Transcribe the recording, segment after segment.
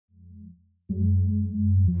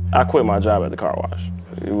I quit my job at the car wash.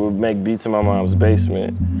 We would make beats in my mom's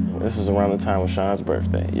basement. This is around the time of Sean's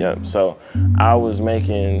birthday, yep. So I was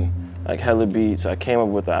making like hella beats. I came up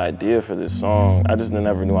with the idea for this song. I just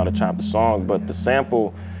never knew how to chop the song, but the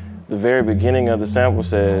sample, the very beginning of the sample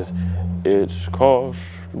says, "It's cost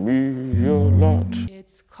me a lot.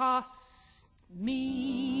 It's cost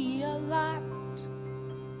me a lot.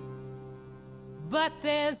 But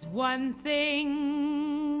there's one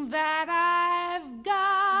thing that I've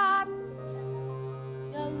got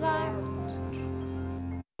a lot.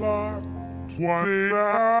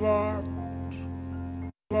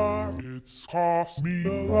 It's cost me a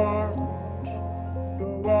lot.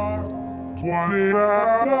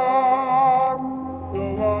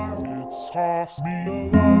 It's cost me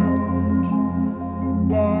a lot.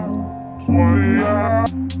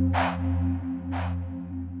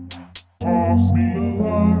 Cost me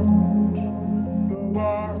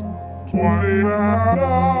a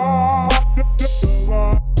lot.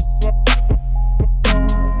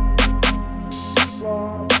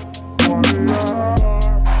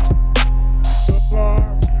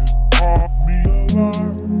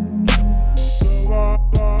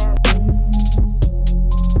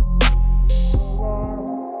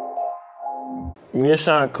 Me and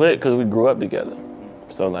Sean clicked because we grew up together.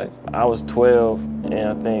 So like, I was 12, and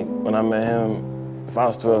I think when I met him, if I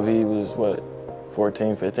was 12, he was what,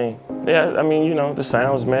 14, 15? Yeah, I mean, you know, the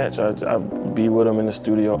sounds match. I'd be with him in the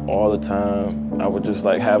studio all the time. I would just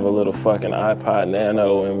like have a little fucking iPod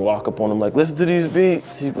Nano and walk up on him like, listen to these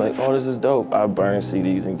beats. He'd be like, oh, this is dope. I'd burn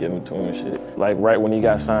CDs and give them to him and shit. Like right when he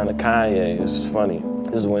got signed to Kanye, this is funny.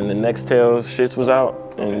 This is when the Next Tales shits was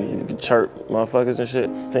out and you could chirp motherfuckers and shit.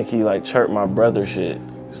 I think he like chirped my brother shit.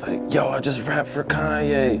 He's like, yo, I just rapped for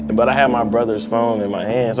Kanye. But I had my brother's phone in my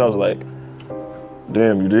hand, so I was like,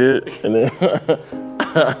 damn, you did? And then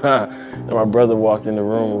and my brother walked in the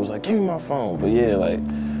room and was like, give me my phone. But yeah, like,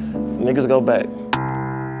 niggas go back.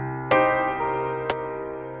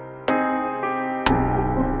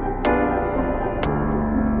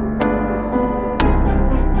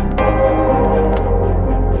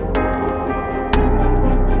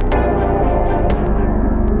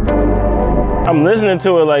 I'm listening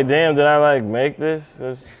to it like, damn, did I like make this?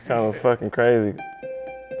 That's kind of fucking crazy.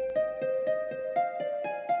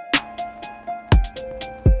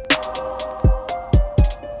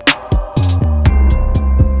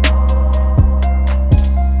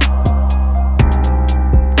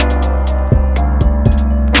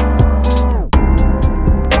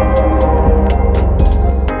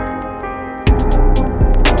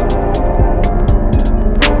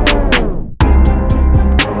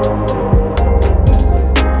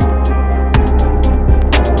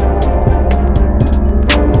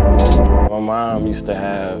 Used to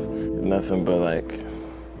have nothing but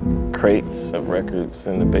like crates of records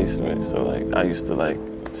in the basement. So like I used to like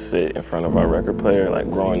sit in front of our record player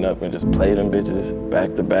like growing up and just play them bitches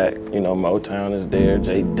back to back. You know, Motown is there,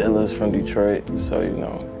 Jay Dilla's from Detroit. So, you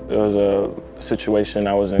know, there was a situation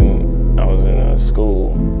I was in a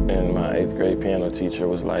school and my 8th grade piano teacher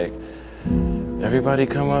was like, everybody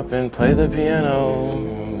come up and play the piano.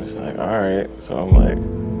 I'm just like, all right. So I'm like,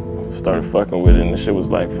 started fucking with it and the shit was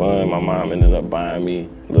like fun. My mom ended up buying me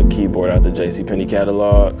a little keyboard out the JCPenney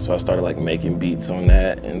catalog. So I started like making beats on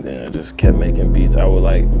that and then I just kept making beats. I would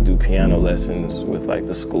like do piano lessons with like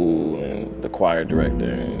the school and the choir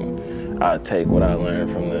director and I'd take what I learned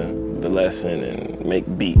from the lesson and make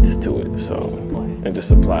beats to it. So, and just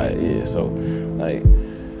apply it, yeah. So like,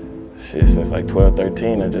 shit, since like 12,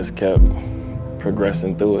 13, I just kept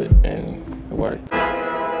progressing through it and it worked.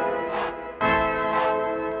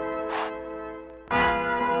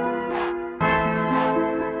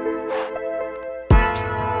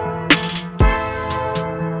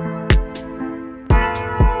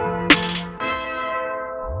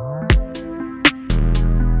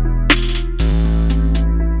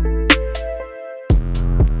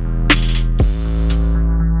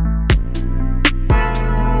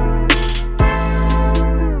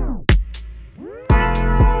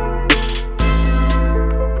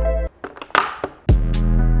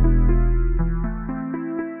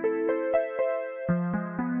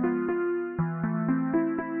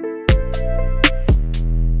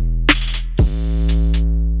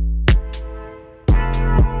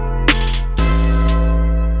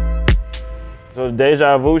 So the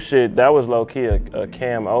Deja Vu shit, that was low-key a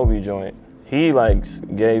Cam Obi joint. He like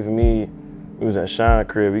gave me, we was at Sean's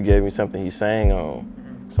crib, he gave me something he sang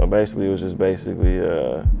on. So basically it was just basically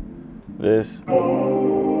this.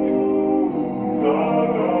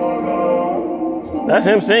 That's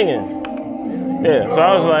him singing. Yeah, so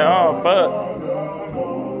I was like, oh fuck.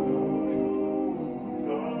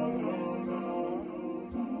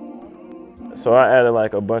 So I added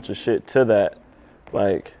like a bunch of shit to that,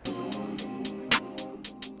 like.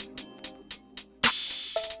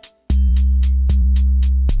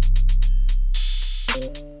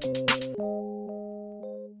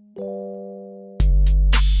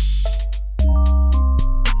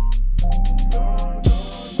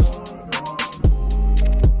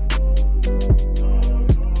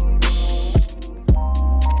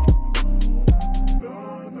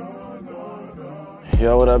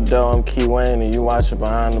 Yo, what up, though? I'm Key Wane, and you watching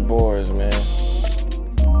Behind the Boards, man.